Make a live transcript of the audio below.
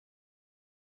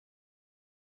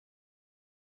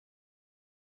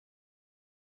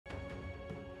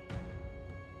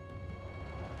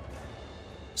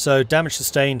So damage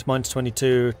sustained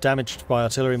 -22, damaged by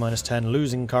artillery -10,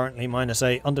 losing currently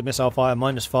 -8, under missile fire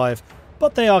 -5,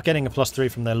 but they are getting a +3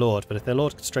 from their lord. But if their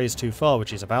lord strays too far, which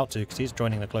he's about to because he's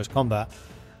joining the close combat,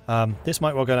 this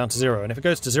might well go down to 0. And if it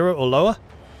goes to 0 or lower,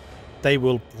 they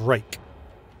will break.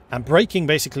 And breaking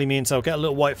basically means they'll get a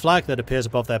little white flag that appears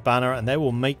above their banner, and they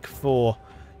will make for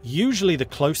usually the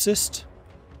closest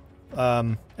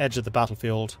edge of the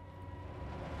battlefield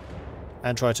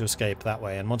and try to escape that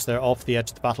way. And once they're off the edge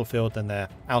of the battlefield, then they're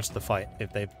out of the fight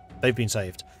if they've been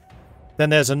saved. Then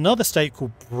there's another state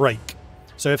called break.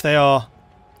 So if they are,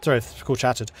 sorry, it's called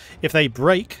shattered. If they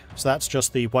break, so that's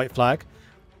just the white flag,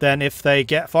 then if they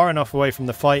get far enough away from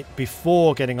the fight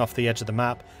before getting off the edge of the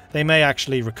map, they may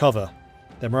actually recover.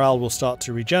 Their morale will start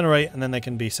to regenerate, and then they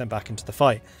can be sent back into the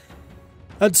fight.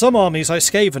 And some armies, like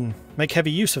Skaven, make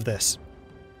heavy use of this.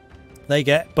 They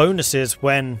get bonuses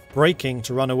when breaking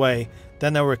to run away,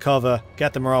 then they'll recover,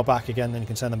 get the morale back again, then you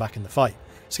can send them back in the fight.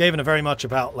 Skaven are very much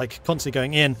about like constantly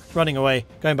going in, running away,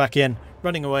 going back in,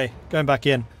 running away, going back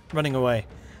in, running away.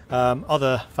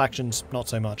 Other factions, not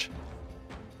so much.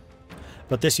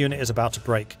 But this unit is about to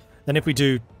break. Then if we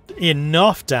do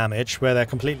enough damage where they're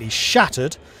completely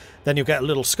shattered, then you'll get a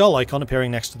little skull icon appearing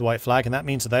next to the white flag, and that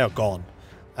means that they are gone.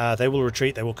 They will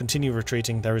retreat, they will continue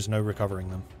retreating, there is no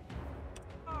recovering them.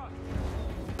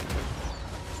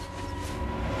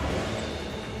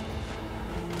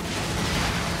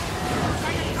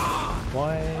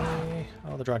 Why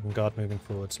are the Dragon Guard moving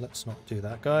forwards? Let's not do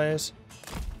that, guys.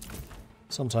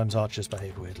 Sometimes archers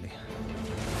behave weirdly.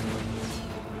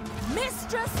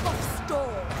 Mistress of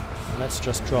Storm. Let's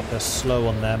just drop a slow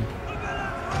on them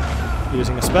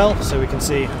using a spell so we can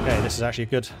see, okay, this is actually a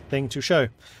good thing to show.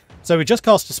 So we just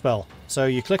cast a spell. So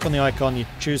you click on the icon, you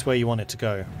choose where you want it to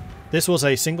go. This was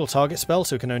a single target spell,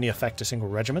 so it can only affect a single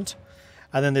regiment.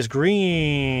 And then this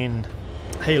green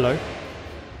halo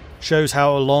shows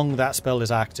how long that spell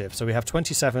is active. So we have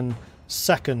 27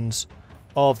 seconds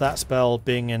of that spell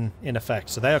being in effect.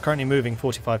 So they are currently moving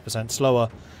 45% slower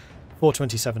for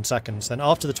 27 seconds. Then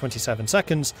after the 27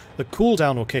 seconds, the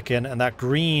cooldown will kick in and that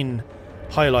green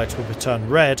highlight will turn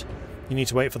red. You need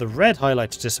to wait for the red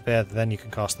highlight to disappear, then you can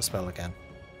cast the spell again.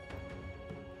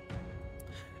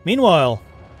 Meanwhile,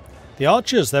 the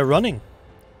archers, they're running.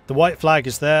 The white flag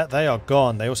is there, they are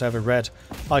gone. They also have a red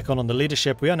icon on the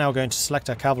leadership. We are now going to select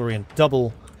our cavalry and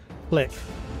double click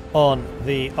on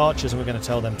the archers, and we're going to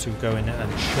tell them to go in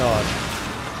and charge.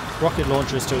 Rocket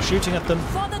launcher is still shooting at them.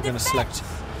 We're going to select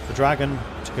the dragon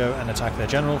to go and attack their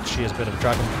general. She is a bit of a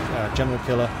dragon general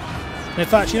killer. And in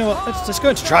fact, you know what, let's go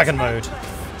into dragon mode.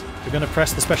 We're going to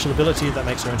press the special ability that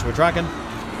makes her into a dragon.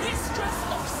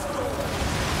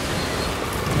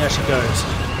 And there she goes.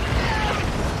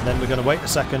 And then we're going to wait a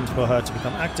second for her to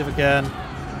become active again.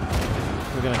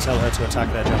 We're going to tell her to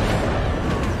attack their general.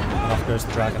 And off goes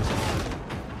the dragon.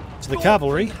 So the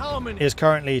cavalry is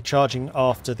currently charging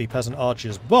after the peasant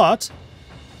archers, but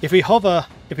if we have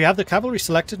the cavalry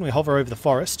selected and we hover over the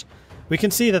forest, we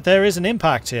can see that there is an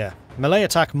impact here. Melee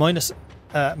attack melee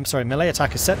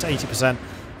attack is set to 80%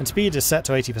 and speed is set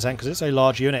to 80% because it's a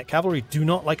large unit. Cavalry do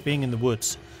not like being in the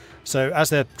woods. So as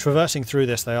they're traversing through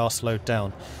this, they are slowed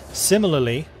down.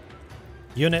 Similarly,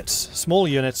 small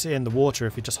units in the water,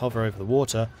 if you just hover over the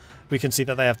water, we can see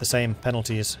that they have the same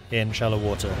penalties in shallow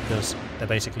water because they're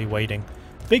basically wading.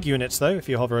 Big units, though, if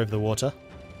you hover over the water,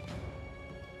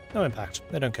 no impact.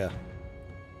 They don't care.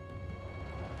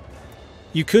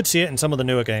 You could see it in some of the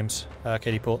newer games,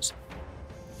 KD ports.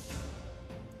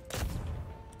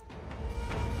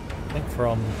 I think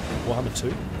from Warhammer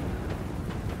 2.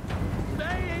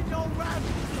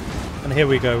 And here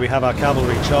we go, we have our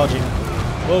cavalry charging.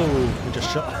 Whoa,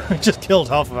 we just killed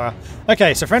half of our...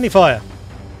 Okay, so friendly fire.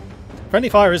 Friendly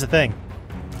fire is a thing.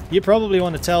 You probably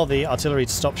want to tell the artillery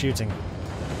to stop shooting.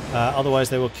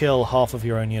 Otherwise they will kill half of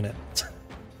your own unit.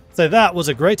 So that was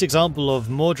a great example of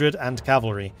Mordred and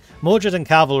cavalry. Mordred and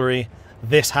cavalry,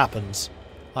 this happens.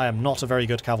 I am not a very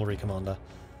good cavalry commander.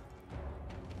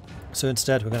 So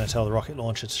instead we're going to tell the rocket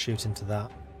launcher to shoot into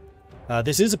that.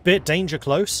 This is a bit danger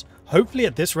close. Hopefully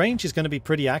at this range he's going to be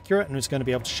pretty accurate and he's going to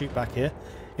be able to shoot back here.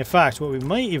 In fact, what we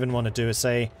might even want to do is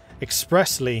say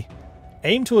expressly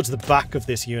aim towards the back of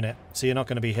this unit so you're not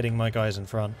going to be hitting my guys in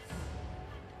front.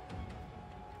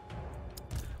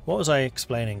 What was I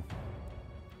explaining?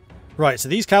 Right, so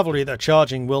these cavalry that are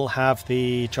charging will have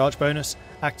the charge bonus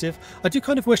active. I do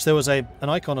kind of wish there was an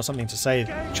icon or something to say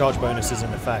charge bonus is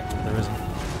in effect, but there isn't.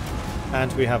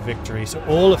 And we have victory. So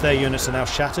all of their units are now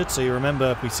shattered. So you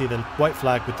remember we see the white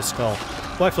flag with the skull.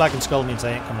 White flag and skull means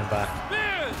they ain't coming back. So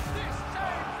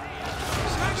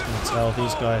I'm just going to tell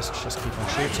these guys to just keep on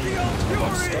shooting.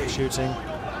 Stop shooting.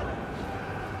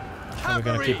 And we're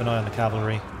going to keep an eye on the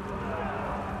cavalry.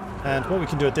 And what we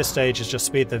can do at this stage is just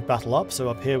speed the battle up. So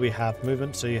up here we have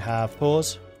movement. So you have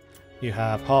pause. You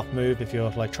have half move if you're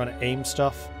like trying to aim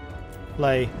stuff.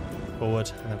 Play, forward,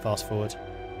 and then fast forward.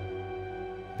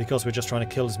 Because we're just trying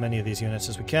to kill as many of these units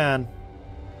as we can.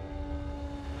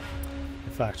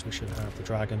 In fact, we should have the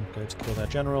dragon go to kill their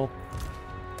general.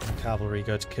 And cavalry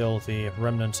go to kill the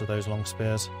remnants of those long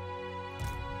spears.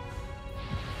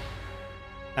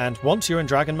 And once you're in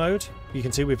dragon mode, you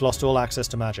can see we've lost all access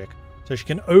to magic. So she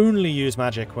can only use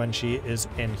magic when she is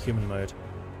in human mode.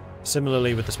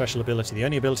 Similarly with the special ability, the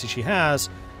only ability she has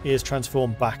is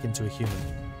transform back into a human.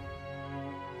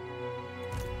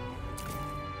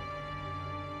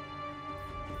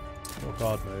 Your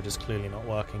guard mode is clearly not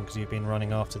working because you've been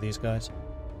running after these guys.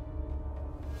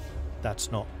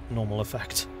 That's not normal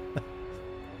effect.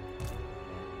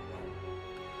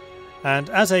 And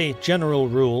as a general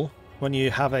rule, when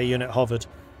you have a unit hovered,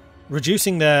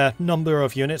 reducing their number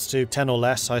of units to 10 or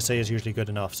less, I say, is usually good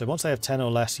enough. So once they have 10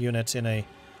 or less units in a...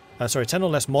 10 or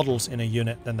less models in a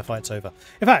unit, then the fight's over.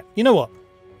 In fact, you know what?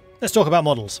 Let's talk about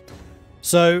models.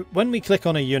 So when we click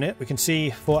on a unit, we can see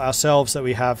for ourselves that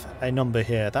we have a number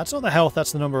here. That's not the health,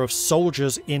 that's the number of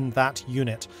soldiers in that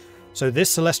unit. So this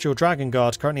Celestial Dragon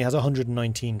Guard currently has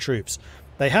 119 troops.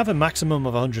 They have a maximum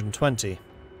of 120.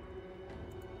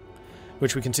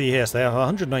 Which we can see here. So they have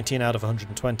 119 out of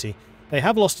 120. They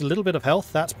have lost a little bit of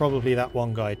health. That's probably that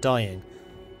one guy dying.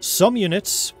 Some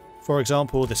units, for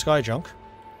example the Sky Junk,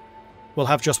 will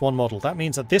have just one model. That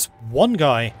means that this one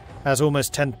guy has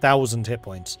almost 10,000 hit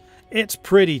points. It's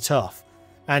pretty tough.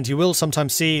 And you will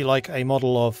sometimes see like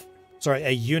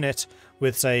a unit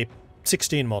with, say,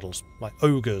 16 models, like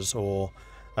ogres or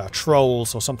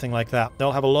trolls or something like that.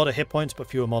 They'll have a lot of hit points but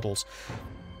fewer models.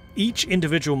 Each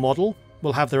individual model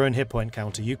will have their own hit point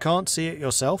counter. You can't see it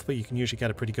yourself, but you can usually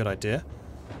get a pretty good idea.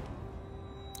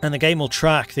 And the game will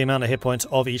track the amount of hit points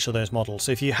of each of those models.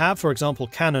 So if you have, for example,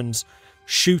 cannons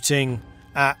shooting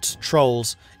at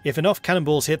trolls, if enough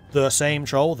cannonballs hit the same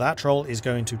troll, that troll is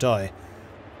going to die.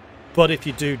 But if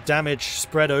you do damage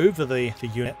spread over the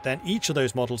unit, then each of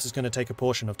those models is going to take a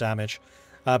portion of damage,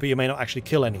 but you may not actually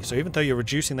kill any. So even though you're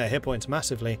reducing their hit points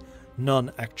massively,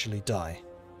 none actually die.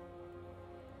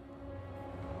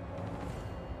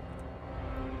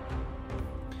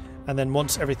 And then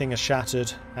once everything is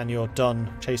shattered and you're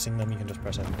done chasing them, you can just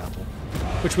press end battle.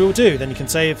 Which we will do. Then you can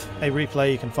save a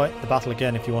replay, you can fight the battle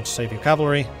again if you want to save your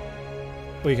cavalry,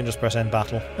 or you can just press end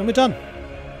battle, and we're done.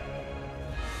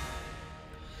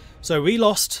 So we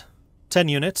lost 10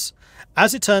 units.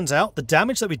 As it turns out, the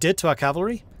damage that we did to our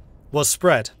cavalry was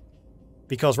spread.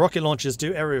 Because rocket launchers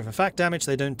do area of effect damage,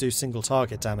 they don't do single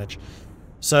target damage.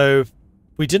 So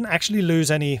we didn't actually lose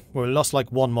any, well, we lost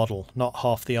like one model, not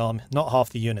half the arm, not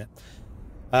half the unit.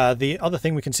 The other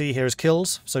thing we can see here is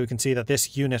kills, so we can see that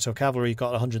this unit of cavalry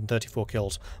got 134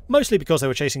 kills. Mostly because they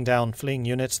were chasing down fleeing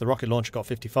units. The rocket launcher got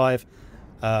 55.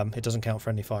 It doesn't count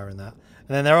friendly fire in that.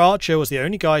 And then their archer was the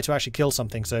only guy to actually kill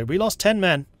something, so we lost 10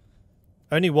 men,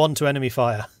 only 1 to enemy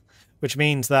fire, which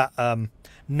means that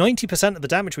 90% of the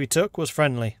damage we took was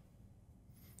friendly.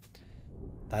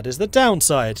 That is the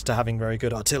downside to having very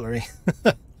good artillery.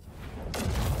 But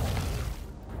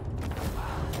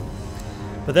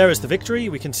there is the victory.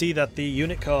 We can see that the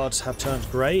unit cards have turned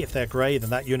grey. If they're grey, then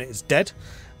that unit is dead.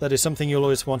 That is something you'll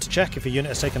always want to check. If a unit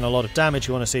has taken a lot of damage,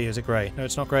 you want to see, is it grey? No,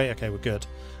 it's not grey? Okay, we're good.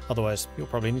 Otherwise, you'll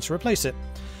probably need to replace it.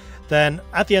 Then,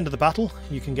 at the end of the battle,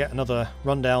 you can get another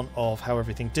rundown of how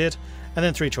everything did. And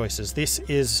then 3 choices. This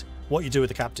is what you do with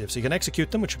the captives. So you can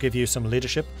execute them, which will give you some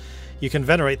leadership. You can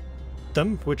venerate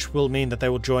them, which will mean that they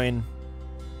will join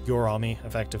your army,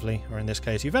 effectively. Or in this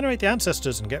case, you venerate the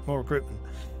ancestors and get more recruitment,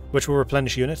 which will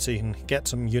replenish units, so you can get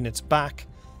some units back.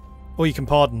 Or you can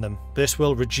pardon them. This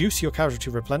will reduce your casualty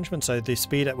replenishment, so the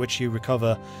speed at which you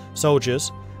recover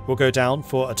soldiers will go down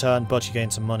for a turn, but you gain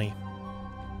some money.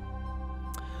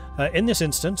 In this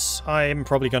instance, I'm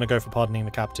probably going to go for pardoning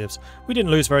the captives. We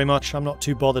didn't lose very much. I'm not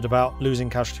too bothered about losing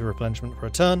casualty replenishment for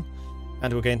a turn,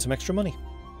 and we'll gain some extra money.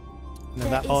 And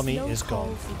then that army is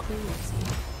gone.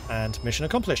 And mission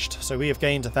accomplished. So we have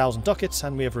gained 1,000 ducats,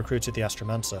 and we have recruited the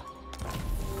Astromancer.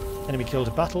 Enemy killed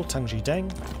in battle, Tangji Deng.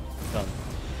 Done.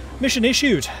 Mission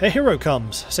issued. A hero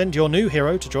comes. Send your new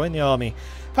hero to join the army.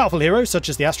 Powerful heroes such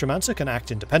as the Astromancer can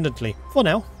act independently. For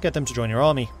now, get them to join your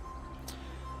army.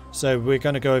 So we're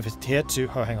going to go over here to...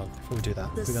 Oh, hang on. Before we do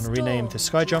that, we're going to rename the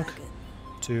Sky Junk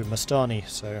to Mastani.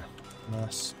 So,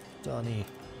 Mastani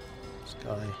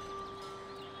Sky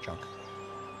Junk.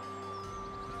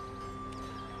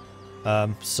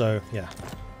 So, yeah.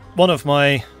 One of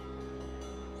my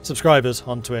subscribers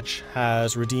on Twitch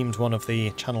has redeemed one of the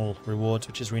channel rewards,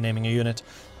 which is renaming a unit,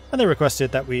 and they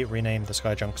requested that we rename the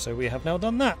Skyjunk, so we have now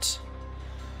done that.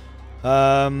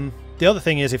 The other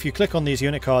thing is, if you click on these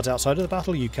unit cards outside of the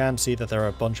battle, you can see that there are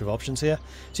a bunch of options here.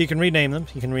 So you can rename them.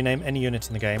 You can rename any units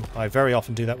in the game. I very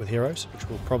often do that with heroes, which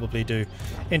we'll probably do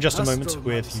in just a moment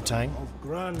with Yutang.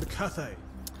 Grand Cathay.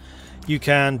 You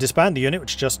can disband the unit,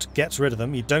 which just gets rid of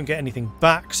them. You don't get anything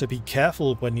back, so be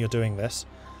careful when you're doing this.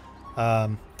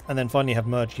 And then finally have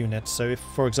merge units. So if,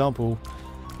 for example,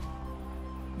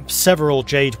 several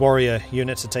Jade Warrior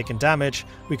units are taking damage,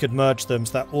 we could merge them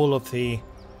so that all of the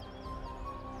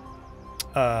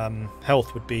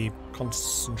health would be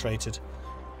concentrated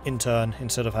in turn.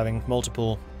 Instead of having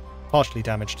multiple partially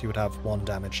damaged, you would have one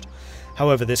damaged.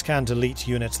 However, this can delete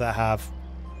units that have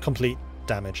complete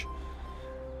damage.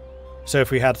 So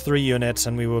if we had 3 units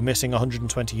and we were missing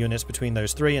 120 units between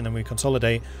those 3, and then we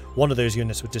consolidate, one of those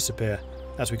units would disappear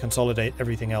as we consolidate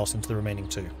everything else into the remaining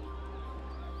 2.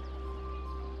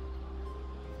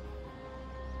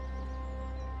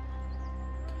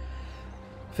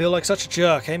 Feel like such a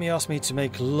jerk. Amy asked me to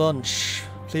make lunch.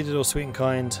 Pleaded all sweet and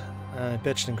kind. I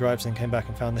bitched and griped and came back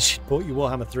and found that she'd bought you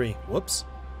Warhammer 3. Whoops.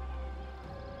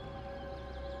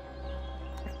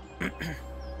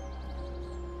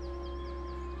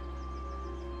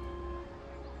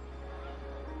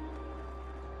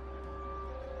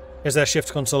 Is there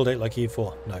shift consolidate like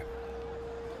E4? No.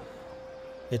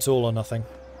 It's all or nothing.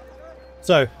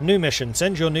 So, new mission.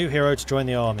 Send your new hero to join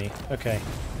the army. Okay.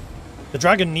 The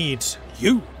dragon needs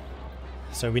you!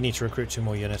 So we need to recruit 2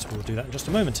 more units. We'll do that in just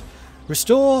a moment.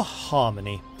 Restore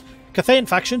harmony. Cathayan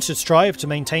factions should strive to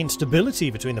maintain stability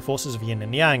between the forces of yin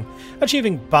and yang.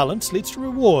 Achieving balance leads to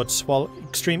rewards, while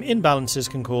extreme imbalances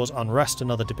can cause unrest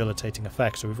and other debilitating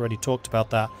effects. So we've already talked about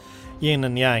that. Yin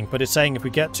and yang, but it's saying if we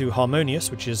get to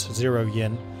harmonious, which is 0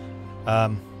 yin,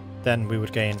 then we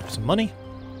would gain some money.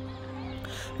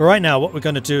 But right now what we're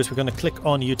going to do is we're going to click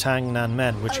on Yutang Nan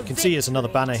Men, which you can see is another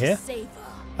banner here.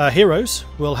 Heroes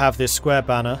will have this square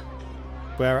banner,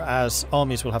 whereas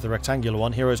armies will have the rectangular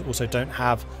one. Heroes also don't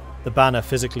have the banner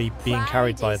physically being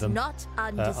carried by them,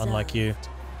 unlike you.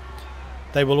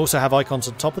 They will also have icons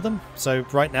on top of them. So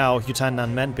right now Yutang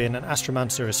Nan Men, being an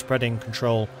Astromancer, is spreading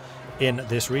control in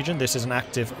this region. This is an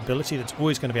active ability that's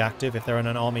always going to be active if they're in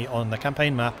an army on the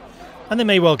campaign map, and they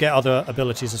may well get other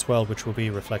abilities as well, which will be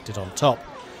reflected on top.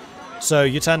 So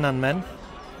Yutang Nan Men,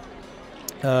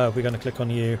 we're going to click on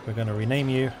you, we're going to rename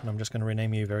you, and I'm just going to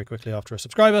rename you very quickly after a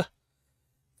subscriber.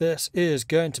 This is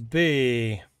going to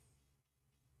be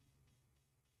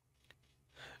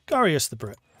Garius the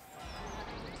Brit.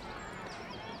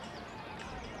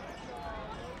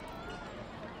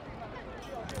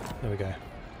 There we go.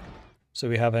 So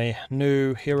we have a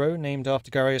new hero named after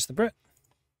Garius the Brit.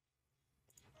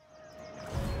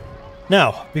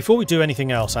 Now, before we do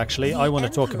anything else, actually, I want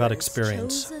to talk about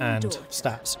experience and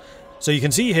stats. So you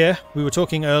can see here, we were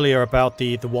talking earlier about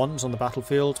the wands on the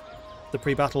battlefield, the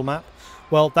pre-battle map.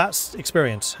 Well, that's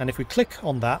experience, and if we click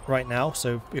on that right now,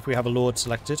 so if we have a lord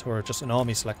selected, or just an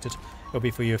army selected, it'll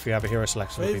be for you. If you have a hero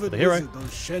selected, it'll be for the hero.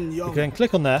 You can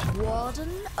click on there,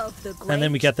 and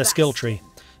then we get the skill tree.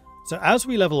 So as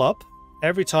we level up,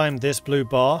 every time this blue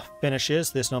bar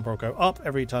finishes, this number will go up.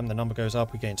 Every time the number goes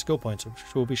up, we gain skill points,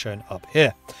 which will be shown up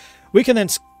here. We can then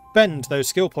spend those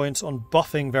skill points on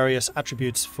buffing various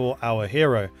attributes for our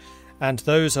hero, and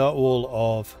those are all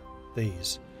of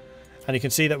these. And you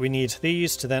can see that we need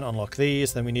these to then unlock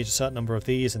these, then we need a certain number of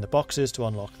these in the boxes to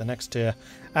unlock the next tier,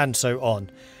 and so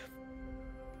on.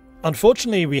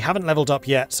 Unfortunately, we haven't leveled up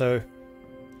yet, so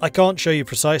I can't show you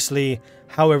precisely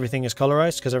how everything is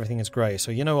colorized because everything is grey.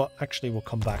 So you know what? Actually, we'll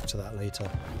come back to that later.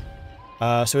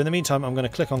 So in the meantime, I'm going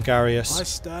to click on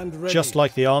Garius. Just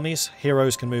like the armies,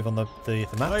 heroes can move on the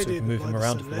map, so we can move them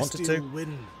around if we wanted to.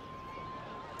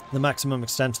 The maximum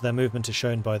extent of their movement is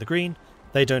shown by the green.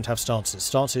 They don't have stances.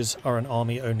 Stances are an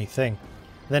army-only thing.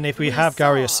 Then if we have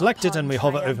Garius selected and we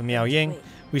hover over Miao Ying,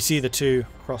 we see the 2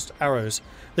 crossed arrows.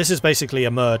 This is basically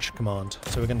a merge command.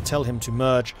 So we're going to tell him to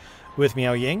merge with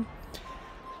Miao Ying.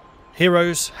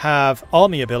 Heroes have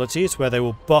army abilities where they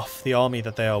will buff the army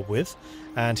that they are with,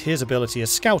 and his ability is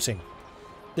scouting.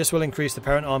 This will increase the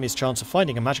parent army's chance of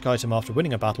finding a magic item after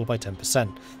winning a battle by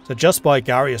 10%. So just by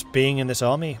Garius being in this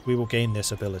army, we will gain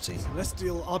this ability.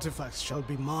 Celestial artifacts shall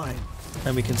be mine.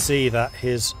 And we can see that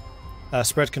his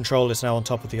spread control is now on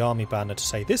top of the army banner to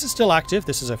say this is still active,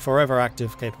 this is a forever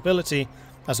active capability,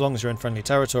 as long as you're in friendly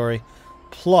territory.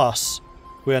 Plus,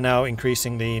 we are now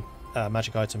increasing the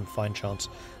magic item find chance.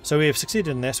 So we have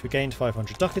succeeded in this, we gained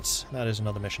 500 ducats, that is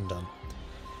another mission done.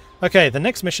 Okay, the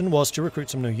next mission was to recruit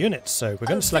some new units. So we're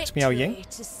going to select Miao Ying.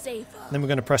 Then we're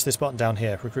going to press this button down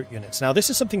here, recruit units. Now this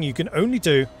is something you can only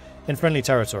do in friendly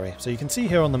territory. So you can see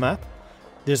here on the map,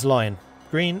 this line.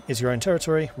 Green is your own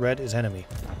territory, red is enemy.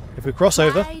 If we cross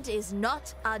over,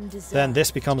 then this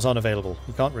becomes unavailable.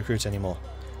 You can't recruit anymore.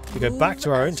 If we go back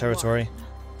to our own territory,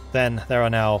 then there are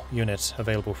now units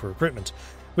available for recruitment.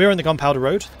 We are in the Gunpowder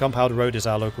Road. The Gunpowder Road is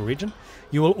our local region.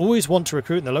 You will always want to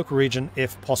recruit in the local region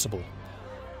if possible,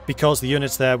 because the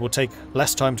units there will take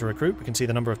less time to recruit. We can see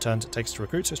the number of turns it takes to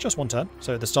recruit, so it's just one turn.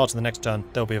 So at the start of the next turn,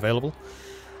 they'll be available.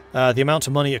 The amount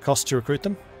of money it costs to recruit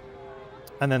them,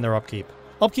 and then their upkeep.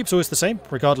 Upkeep's always the same,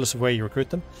 regardless of where you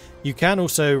recruit them. You can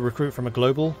also recruit from a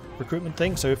global recruitment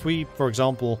thing. So if we, for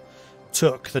example,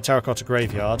 took the Terracotta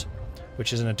Graveyard,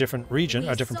 which is in a different region,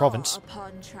 or a different province,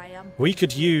 we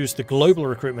could use the global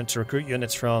recruitment to recruit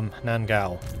units from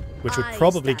Nangao, which would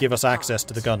probably give us access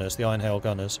to the gunners, the Iron Hail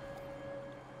gunners.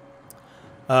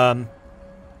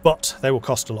 But they will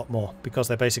cost a lot more, because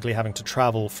they're basically having to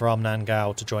travel from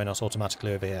Nangao to join us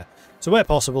automatically over here. So where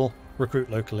possible,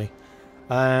 recruit locally.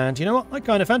 And you know what? I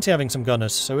kind of fancy having some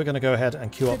gunners, so we're going to go ahead and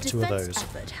queue up 2 of those.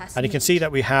 And you can see that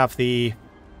we have the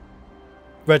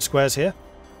red squares here.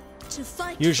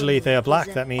 Usually they are black,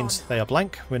 that means they are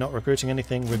blank. We're not recruiting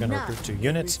anything, we're going to recruit 2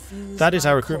 units. That is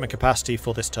our recruitment capacity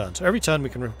for this turn. So every turn we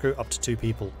can recruit up to 2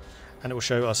 people, and it will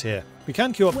show us here. We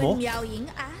can queue up more,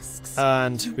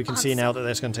 and we can see now that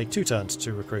it's going to take 2 turns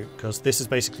to recruit, because this is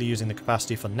basically using the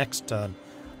capacity for next turn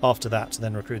after that to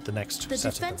then recruit the next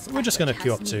set of them. We're just going to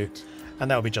queue up 2, and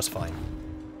that'll be just fine.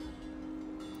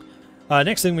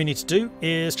 Next thing we need to do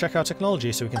is check our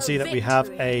technology, so we can see that we have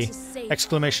a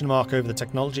exclamation mark over the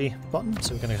technology button,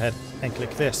 so we're going to go ahead and click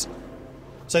this.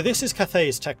 So this is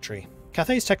Cathay's tech tree.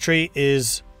 Cathay's tech tree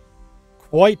is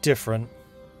quite different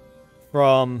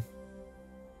from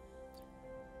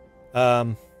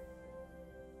other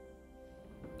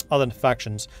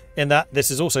factions, in that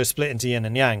this is also split into yin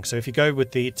and yang. So if you go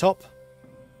with the top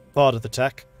part of the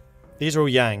tech, these are all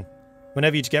yang.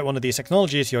 Whenever you get one of these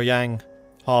technologies, your yang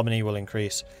harmony will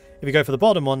increase. If you go for the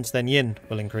bottom ones, then yin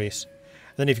will increase.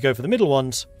 And then if you go for the middle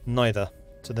ones, neither.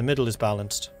 So the middle is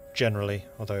balanced, generally,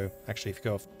 although actually if you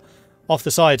go off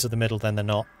the sides of the middle, then they're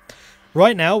not.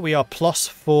 Right now we are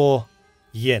 +4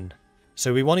 yin.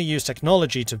 So we want to use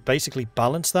technology to basically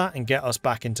balance that and get us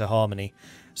back into harmony.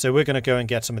 So we're going to go and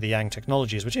get some of the yang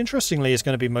technologies, which interestingly is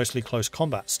going to be mostly close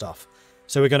combat stuff.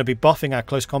 So we're going to be buffing our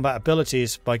close combat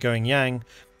abilities by going yang,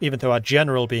 even though our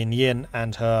general being yin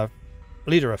and her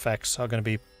leader effects are going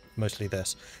to be mostly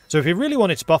this. So if we really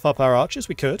wanted to buff up our archers,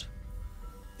 we could.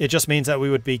 It just means that we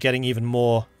would be getting even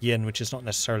more yin, which is not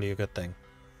necessarily a good thing.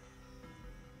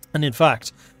 And in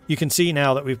fact, you can see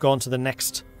now that we've gone to the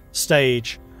next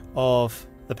stage of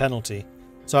the penalty.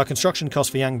 So our construction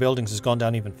cost for yang buildings has gone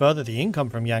down even further. The income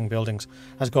from yang buildings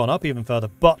has gone up even further,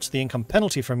 but the income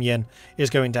penalty from yin is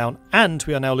going down, and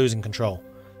we are now losing control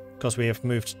because we have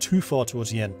moved too far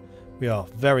towards yin. We are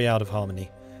very out of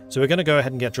harmony. So we're going to go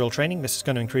ahead and get drill training. This is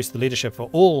going to increase the leadership for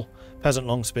all peasant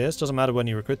long spears. Doesn't matter when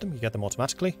you recruit them, you get them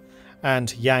automatically.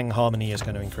 And yang harmony is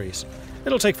going to increase.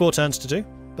 It'll take 4 turns to do,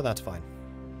 but that's fine.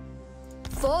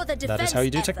 That is how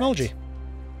you do technology.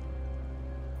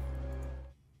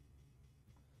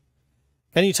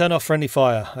 Can you turn off friendly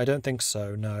fire? I don't think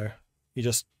so, no. You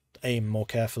just aim more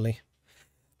carefully.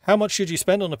 How much should you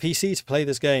spend on a PC to play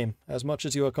this game? As much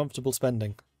as you are comfortable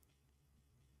spending.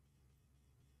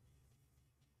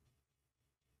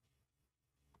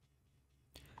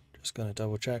 Just going to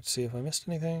double check to see if I missed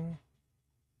anything.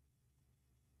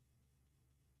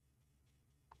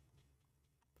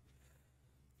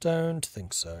 Don't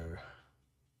think so.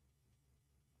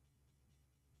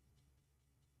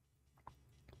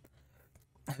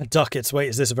 Ducats. Wait,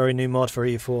 is this a very new mod for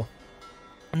EU4?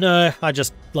 No, I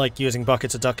just like using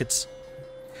buckets of ducats.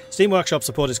 Steam Workshop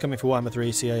support is coming for Warhammer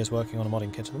 3. CA is working on a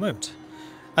modding kit at the moment.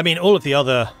 I mean, all of the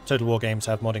other Total War games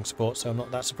have modding support, so I'm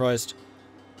not that surprised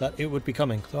that it would be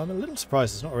coming, though I'm a little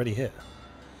surprised it's not already here.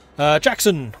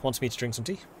 Jackson wants me to drink some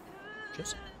tea.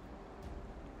 Cheers.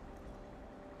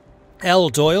 L.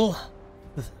 Doyle,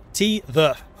 T.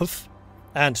 The Hoof,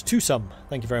 and Twosome.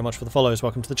 Thank you very much for the follows.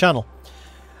 Welcome to the channel.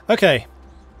 Okay,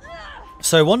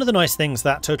 so one of the nice things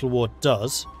that Total War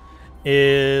does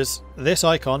is this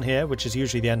icon here, which is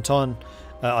usually the Anton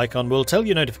icon, will tell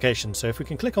you notifications. So if we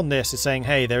can click on this, it's saying,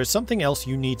 hey, there is something else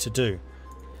you need to do.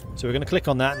 So we're going to click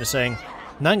on that and it's saying,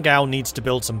 Nangao needs to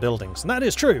build some buildings. And that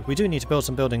is true. We do need to build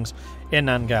some buildings in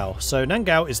Nangao. So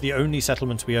Nangao is the only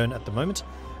settlement we own at the moment.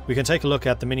 We can take a look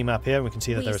at the mini-map here and we can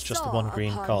see that there is just the one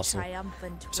green castle.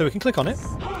 So we can click on it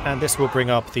and this will bring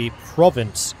up the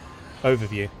province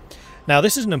overview. Now,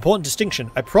 this is an important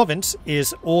distinction. A province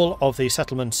is all of the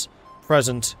settlements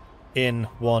present in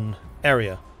one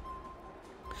area.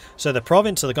 So the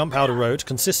province of the Gunpowder Road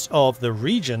consists of the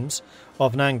regions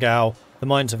of Nangao, the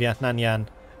mines of Nanyan,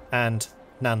 and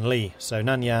Nanli. So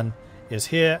Nanyan is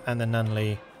here, and then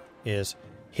Nanli is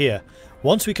here.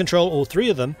 Once we control all three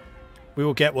of them, we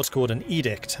will get what's called an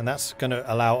edict, and that's going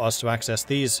to allow us to access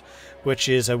these, which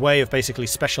is a way of basically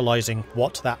specializing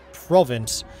what that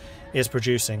province is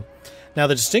producing. Now,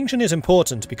 the distinction is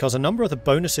important because a number of the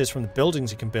bonuses from the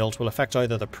buildings you can build will affect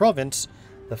either the province,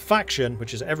 the faction,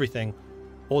 which is everything,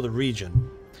 or the region.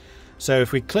 So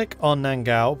if we click on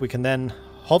Nangao, we can then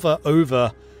hover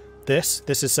over this.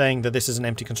 This is saying that this is an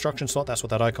empty construction slot. That's what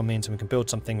that icon means, and we can build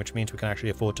something, which means we can actually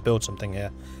afford to build something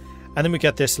here. And then we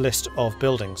get this list of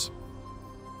buildings,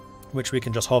 which we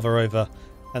can just hover over,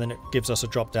 and then it gives us a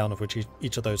drop down of which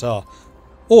each of those are.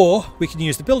 Or we can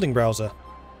use the building browser,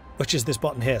 which is this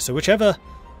button here. So whichever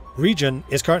region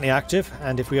is currently active,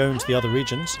 and if we owned the other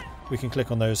regions, we can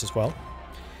click on those as well.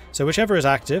 So whichever is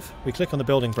active, we click on the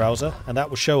building browser, and that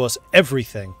will show us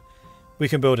everything we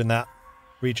can build in that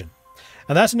region.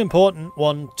 And that's an important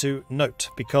one to note,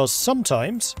 because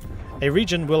sometimes a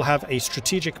region will have a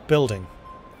strategic building.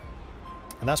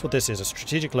 And that's what this is, a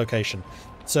strategic location.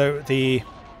 So the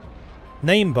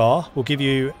name bar will give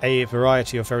you a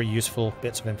variety of very useful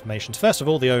bits of information. First of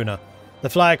all, the owner. The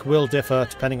flag will differ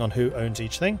depending on who owns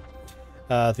each thing.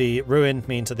 The ruin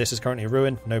means that this is currently a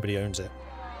ruin. Nobody owns it.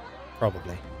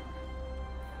 Probably.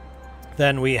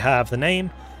 Then we have the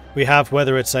name. We have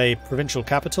whether it's a provincial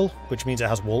capital, which means it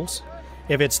has walls.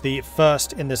 If it's the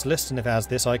first in this list, and if it has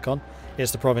this icon,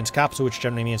 it's the province capital, which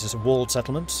generally means it's a walled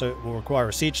settlement, so it will require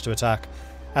a siege to attack,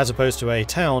 as opposed to a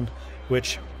town,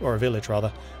 or a village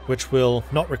rather, which will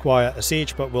not require a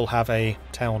siege, but will have a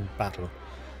town battle.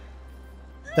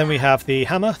 Then we have the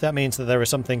hammer. That means that there is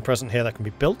something present here that can be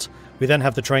built. We then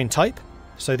have the terrain type.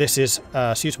 So this is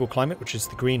suitable climate, which is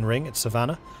the green ring. It's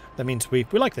savanna. That means we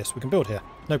like this. We can build here.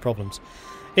 No problems.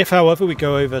 If, however, we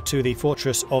go over to the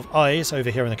Fortress of Eyes over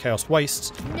here in the Chaos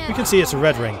Wastes, we can see it's a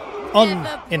red ring.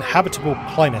 Uninhabitable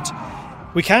climate.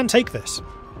 We can take this.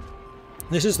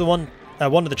 This is the one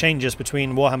of the changes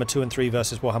between Warhammer 2 and 3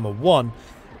 versus Warhammer 1,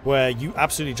 where you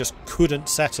absolutely just couldn't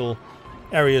settle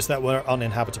areas that were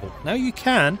uninhabitable. Now you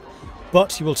can,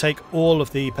 but you will take all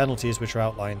of the penalties which are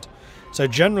outlined. So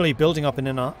generally building up in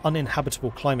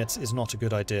uninhabitable climates is not a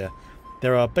good idea.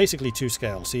 There are basically two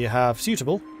scales. So you have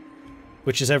suitable,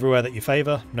 which is everywhere that you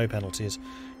favour, no penalties.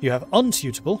 You have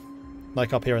unsuitable,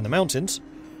 like up here in the mountains,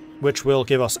 which will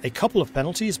give us a couple of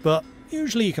penalties, but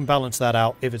usually you can balance that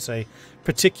out if it's a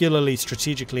particularly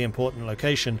strategically important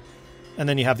location. And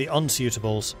then you have the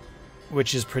unsuitables,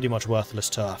 which is pretty much worthless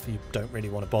turf. You don't really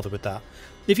want to bother with that.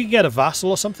 If you get a vassal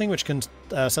or something which can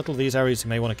settle these areas, you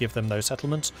may want to give them those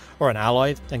settlements, or an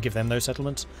ally and give them those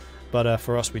settlements, but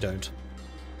for us we don't.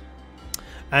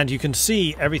 And you can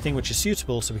see everything which is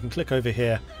suitable, so we can click over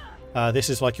here. This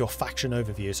is like your faction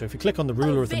overview. So if you click on the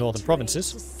ruler of the northern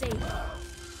provinces,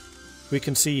 we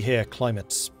can see here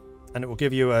climates, and it will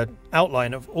give you an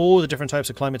outline of all the different types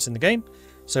of climates in the game.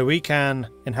 So we can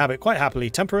inhabit quite happily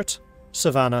temperate,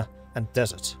 savanna, and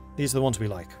desert. These are the ones we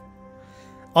like.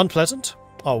 Unpleasant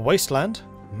are wasteland,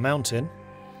 mountain,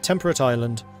 temperate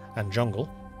island, and jungle.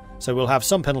 So we'll have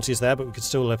some penalties there, but we could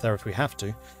still live there if we have to.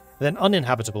 And then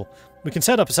uninhabitable. We can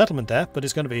set up a settlement there, but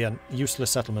it's going to be a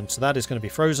useless settlement. So that is going to be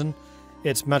frozen.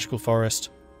 It's magical forest,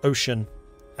 ocean,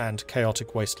 and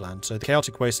chaotic wasteland. So the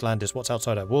chaotic wasteland is what's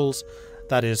outside our walls.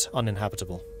 That is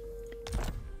uninhabitable.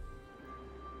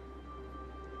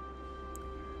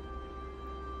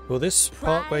 Will this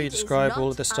part where you describe all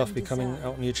of this stuff be coming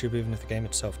out on YouTube even if the game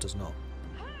itself does not?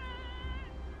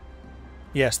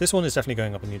 Yes, this one is definitely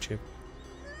going up on YouTube.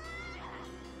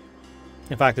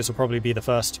 In fact, this will probably be the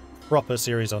first proper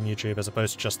series on YouTube as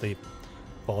opposed to just the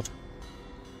VOD.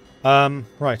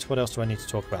 Right, what else do I need to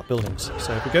talk about? Buildings.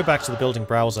 So if we go back to the building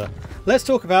browser, let's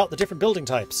talk about the different building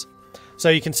types. So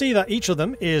you can see that each of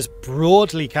them is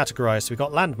broadly categorized. We've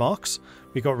got landmarks,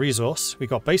 we've got resource, we've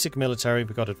got basic military,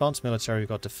 we've got advanced military, we've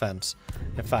got defense.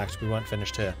 In fact, we weren't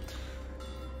finished here.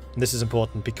 And this is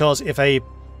important because if a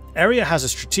area has a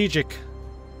strategic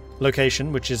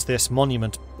location, which is this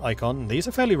monument icon, and these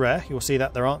are fairly rare, you'll see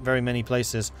that there aren't very many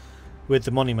places with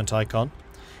the monument icon.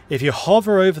 If you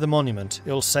hover over the monument,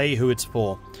 it'll say who it's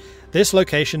for. This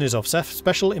location is of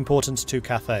special importance to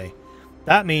Cathay.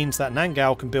 That means that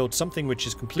Nangao can build something which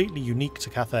is completely unique to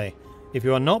Cathay. If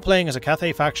you are not playing as a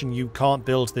Cathay faction, you can't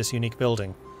build this unique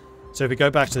building. So if we go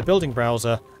back to the building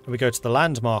browser and we go to the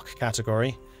landmark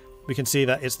category, we can see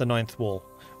that it's the 9th wall.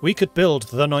 We could build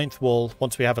the 9th wall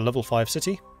once we have a level 5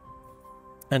 city,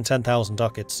 and 10,000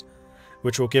 ducats,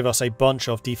 which will give us a bunch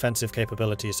of defensive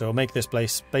capabilities. So it'll make this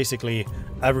place basically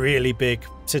a really big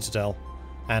citadel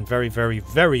and very, very,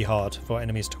 very hard for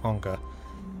enemies to conquer.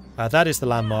 That is the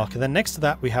landmark. And then next to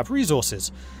that we have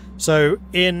resources. So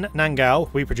in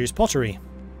Nangao we produce pottery.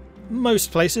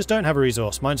 Most places don't have a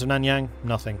resource. Mines of Nanyang,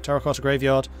 nothing. Terracotta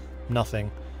Graveyard,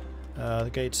 nothing.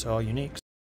 The gates are unique,